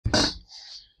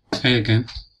Hey again.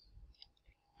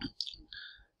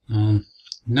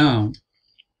 Now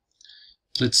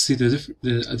let's see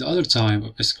the other type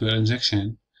of SQL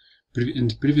injection. In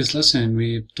the previous lesson,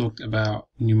 we talked about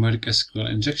numeric SQL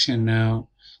injection. Now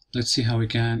let's see how we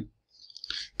can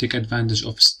take advantage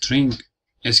of string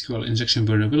SQL injection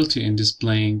vulnerability in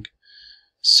displaying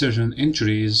certain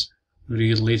entries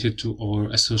related to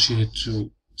or associated to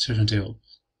certain table.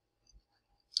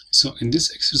 So in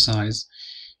this exercise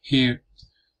here,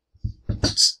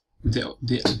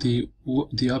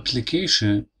 the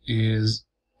application is,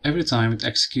 every time it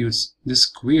executes this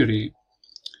query,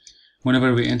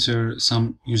 whenever we enter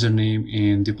some username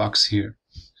in the box here.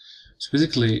 So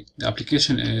basically the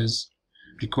application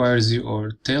requires you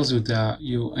or tells you that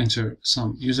you enter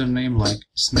some username like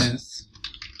Smith,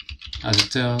 as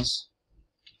it tells.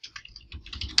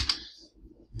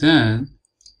 Then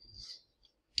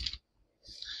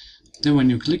when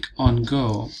you click on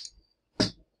go,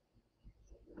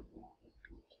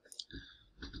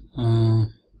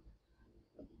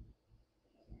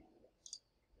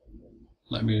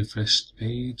 let me refresh the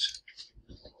page.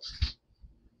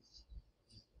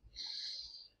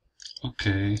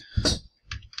 Okay,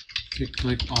 if you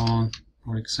click on,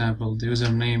 for example, the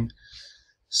username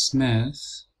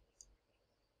Smith,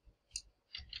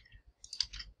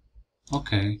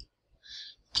 okay,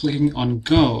 clicking on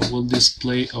go will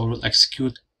display or will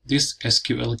execute this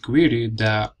SQL query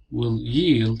that will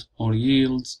yield or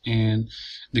yields in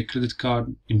the credit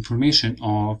card information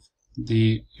of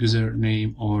the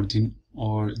username or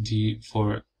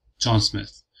for John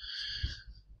Smith.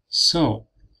 So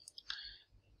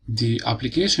the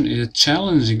application is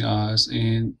challenging us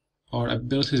in our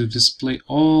ability to display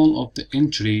all of the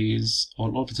entries,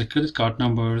 all of the credit card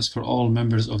numbers for all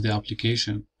members of the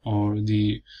application, or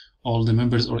all the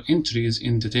members or entries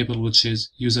in the table, which is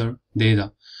user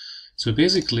data. So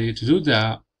basically, to do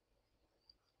that,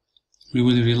 we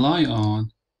will rely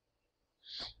on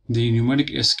the numeric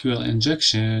SQL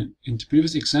injection. In the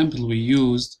previous example, we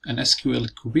used an SQL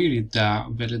query that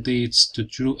validates to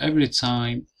true every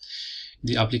time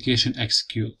the application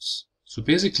executes. So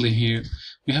basically here,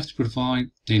 we have to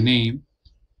provide the name,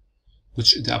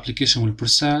 which the application will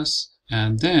process,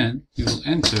 and then we will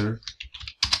enter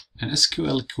an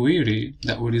SQL query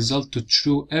that will result to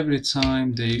true every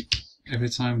time the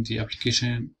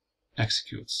application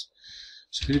executes.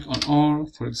 So click on R,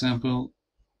 for example,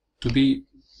 to be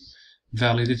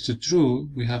validated to true,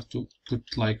 we have to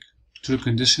put like true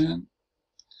condition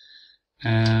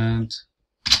and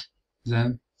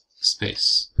then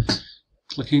space.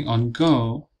 Clicking on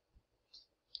go,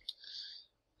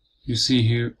 you see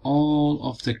here all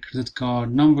of the credit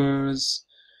card numbers,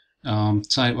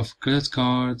 type of credit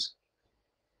card.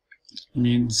 I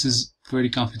mean, this is very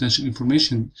confidential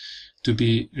information to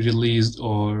be released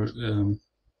or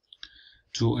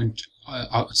to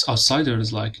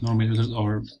outsiders like normal users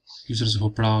or users who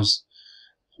browse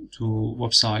to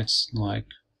websites, like,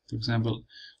 for example,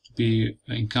 to be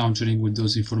encountering with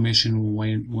those information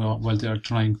while they are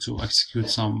trying to execute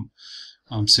some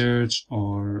search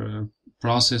or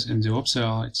process in the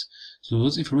website. So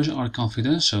those information are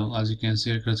confidential, as you can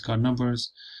see, credit card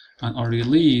numbers, and are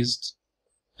released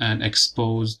and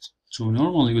exposed to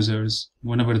normal users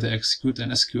whenever they execute an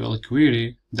SQL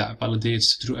query that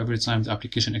validates true every time the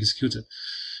application executed.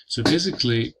 So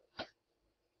basically,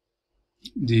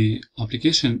 the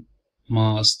application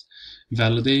must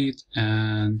validate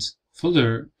and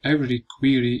filter every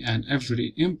query and every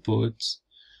input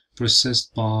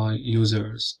processed by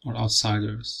users or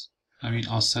outsiders. I mean,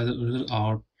 outsiders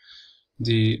are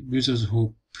the users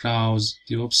who browse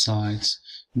the website,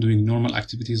 doing normal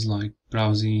activities like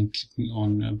browsing, clicking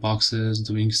on boxes,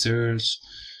 doing search,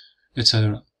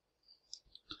 etc.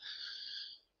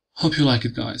 Hope you like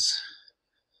it, guys.